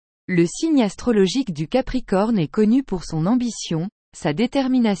Le signe astrologique du Capricorne est connu pour son ambition, sa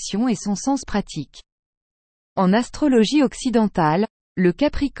détermination et son sens pratique. En astrologie occidentale, le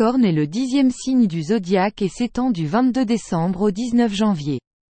Capricorne est le 10e signe du zodiaque et s'étend du 22 décembre au 19 janvier.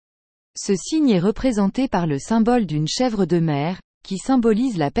 Ce signe est représenté par le symbole d'une chèvre de mer, qui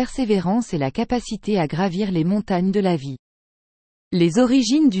symbolise la persévérance et la capacité à gravir les montagnes de la vie. Les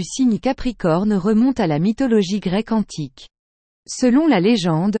origines du signe Capricorne remontent à la mythologie grecque antique. Selon la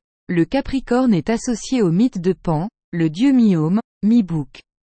légende, le Capricorne est associé au mythe de Pan, le dieu mi-homme, mi-bouc.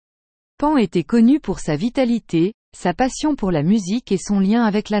 Pan était connu pour sa vitalité, sa passion pour la musique et son lien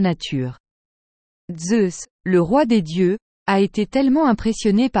avec la nature. Zeus, le roi des dieux, a été tellement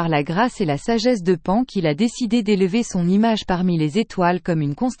impressionné par la grâce et la sagesse de Pan qu'il a décidé d'élever son image parmi les étoiles comme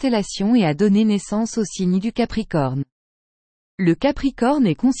une constellation et a donné naissance au signe du Capricorne. Le Capricorne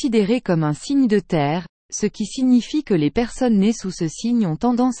est considéré comme un signe de terre, ce qui signifie que les personnes nées sous ce signe ont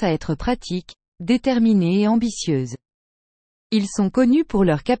tendance à être pratiques, déterminées et ambitieuses. Ils sont connus pour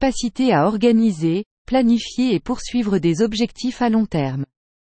leur capacité à organiser, planifier et poursuivre des objectifs à long terme.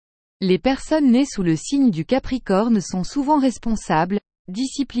 Les personnes nées sous le signe du Capricorne sont souvent responsables,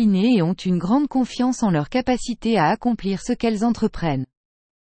 disciplinées et ont une grande confiance en leur capacité à accomplir ce qu'elles entreprennent.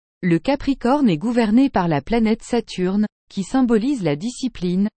 Le Capricorne est gouverné par la planète Saturne, qui symbolise la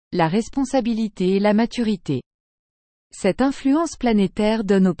discipline, la responsabilité et la maturité. Cette influence planétaire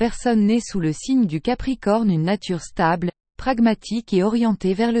donne aux personnes nées sous le signe du Capricorne une nature stable, pragmatique et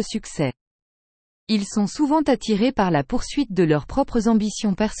orientée vers le succès. Ils sont souvent attirés par la poursuite de leurs propres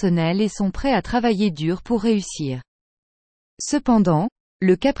ambitions personnelles et sont prêts à travailler dur pour réussir. Cependant,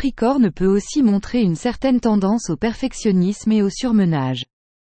 le Capricorne peut aussi montrer une certaine tendance au perfectionnisme et au surmenage.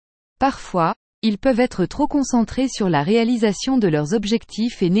 Parfois, ils peuvent être trop concentrés sur la réalisation de leurs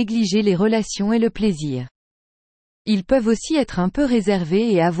objectifs et négliger les relations et le plaisir. Ils peuvent aussi être un peu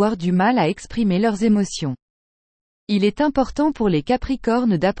réservés et avoir du mal à exprimer leurs émotions. Il est important pour les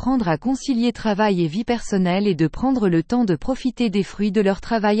Capricornes d'apprendre à concilier travail et vie personnelle et de prendre le temps de profiter des fruits de leur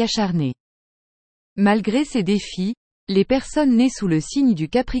travail acharné. Malgré ces défis, les personnes nées sous le signe du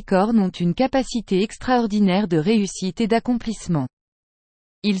Capricorne ont une capacité extraordinaire de réussite et d'accomplissement.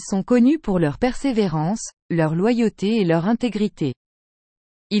 Ils sont connus pour leur persévérance, leur loyauté et leur intégrité.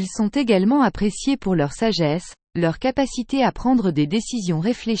 Ils sont également appréciés pour leur sagesse, leur capacité à prendre des décisions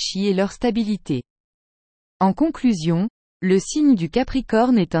réfléchies et leur stabilité. En conclusion, le signe du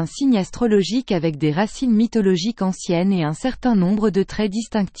Capricorne est un signe astrologique avec des racines mythologiques anciennes et un certain nombre de traits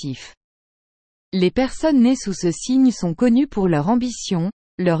distinctifs. Les personnes nées sous ce signe sont connues pour leur ambition,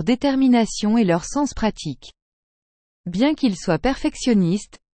 leur détermination et leur sens pratique. Bien qu'ils soient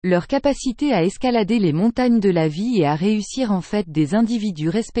perfectionnistes, leur capacité à escalader les montagnes de la vie et à réussir en fait des individus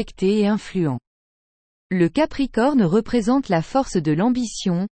respectés et influents. Le Capricorne représente la force de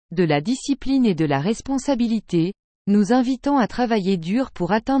l'ambition, de la discipline et de la responsabilité, nous invitant à travailler dur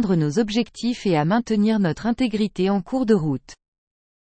pour atteindre nos objectifs et à maintenir notre intégrité en cours de route.